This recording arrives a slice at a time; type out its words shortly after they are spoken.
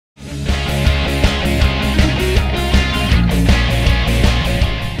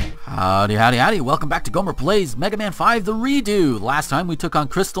Howdy, howdy, howdy. Welcome back to Gomer Plays Mega Man 5 The Redo. Last time we took on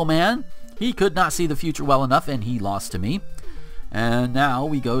Crystal Man. He could not see the future well enough and he lost to me. And now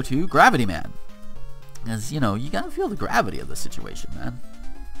we go to Gravity Man. As, you know, you gotta feel the gravity of the situation, man.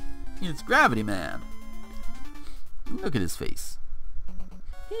 It's Gravity Man. Look at his face.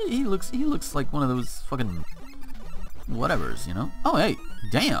 He looks like one of those fucking whatevers, you know? Oh, hey,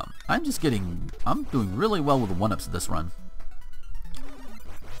 damn. I'm doing really well with the one-ups this run.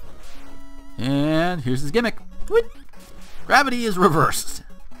 And here's his gimmick. Whoop. Gravity is reversed.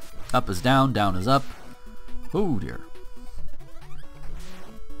 Up is down, down is up. Oh dear.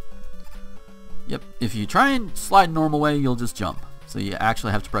 Yep, if you try and slide normal way, you'll just jump. So you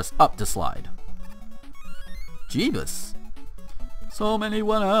actually have to press up to slide. Jeebus. So many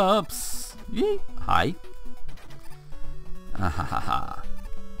one-ups. Hi. Ahahaha.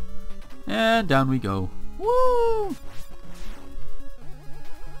 And down we go. Woo!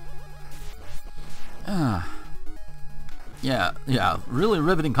 Yeah, really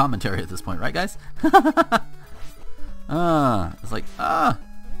riveting commentary at this point, right guys? It's like,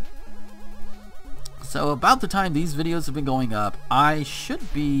 So about the time these videos have been going up, I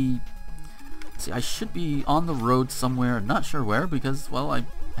should be on the road somewhere, not sure where, because, well, I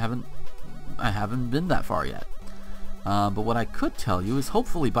haven't been that far yet. But what I could tell you is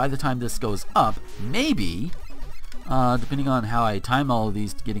hopefully by the time this goes up, maybe, depending on how I time all of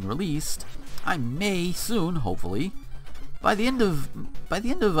these getting released, I may soon, hopefully, by the end of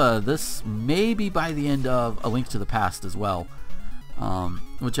this, maybe by the end of A Link to the Past as well,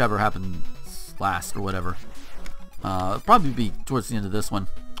 whichever happens last or whatever. It'll probably be towards the end of this one.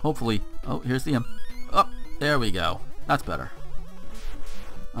 Hopefully. Oh, here's the M. Oh, there we go. That's better.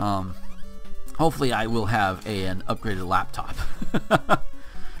 Hopefully I will have an upgraded laptop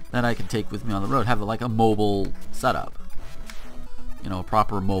that I can take with me on the road. Have like a mobile setup. You know, a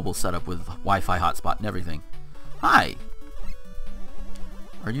proper mobile setup with Wi-Fi hotspot and everything. Hi!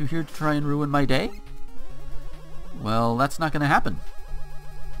 Are you here to try and ruin my day? Well, that's not going to happen.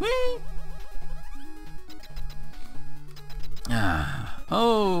 Whee!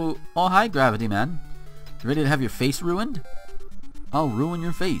 Oh, hi, Gravity Man. You ready to have your face ruined? I'll ruin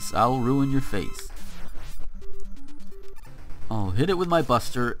your face. I'll ruin your face. I'll hit it with my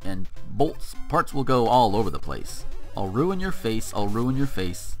buster and parts will go all over the place. I'll ruin your face. I'll ruin your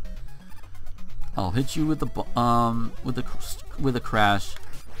face. I'll hit you with the crash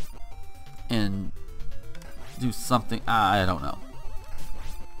and do something. I don't know.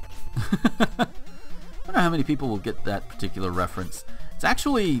 I don't know how many people will get that particular reference. It's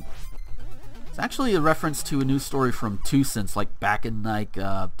actually a reference to a news story from Two Cents, like back in like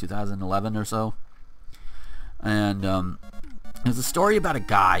 2011 or so. And there's a story about a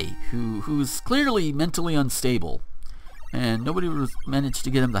guy who's clearly mentally unstable. And nobody managed to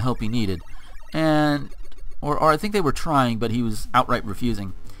get him the help he needed, or I think they were trying, but he was outright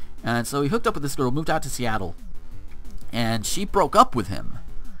refusing. And so he hooked up with this girl, moved out to Seattle, and she broke up with him,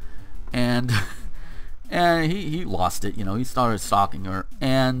 and he lost it. You know, he started stalking her,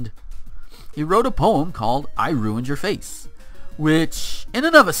 and he wrote a poem called "I Ruined Your Face," which in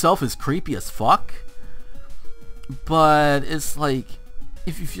and of itself is creepy as fuck. But it's like,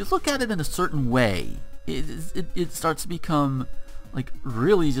 if you look at it in a certain way, it starts to become like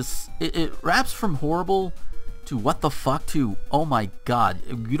really just it wraps from horrible to what the fuck to oh my god,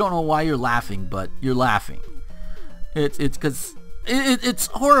 you don't know why you're laughing, but you're laughing. It's because it's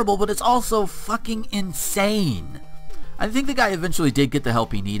horrible, but it's also fucking insane. I think the guy eventually did get the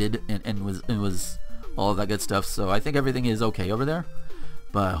help he needed and was all of that good stuff, so I think everything is okay over there.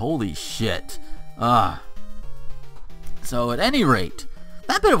 But holy shit. So at any rate,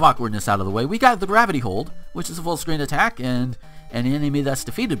 that bit of awkwardness out of the way, we got the gravity hold, which is a full screen attack, and any enemy that's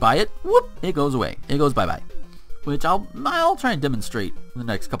defeated by it, whoop, it goes away. It goes bye-bye. Which I'll try and demonstrate in the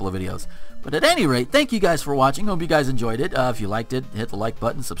next couple of videos. But at any rate, thank you guys for watching. Hope you guys enjoyed it. If you liked it, hit the like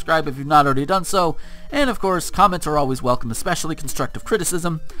button, subscribe if you've not already done so, and of course, comments are always welcome, especially constructive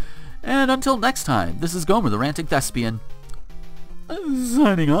criticism. And until next time, this is Gomer, the Ranting Thespian,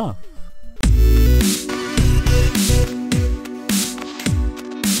 signing off.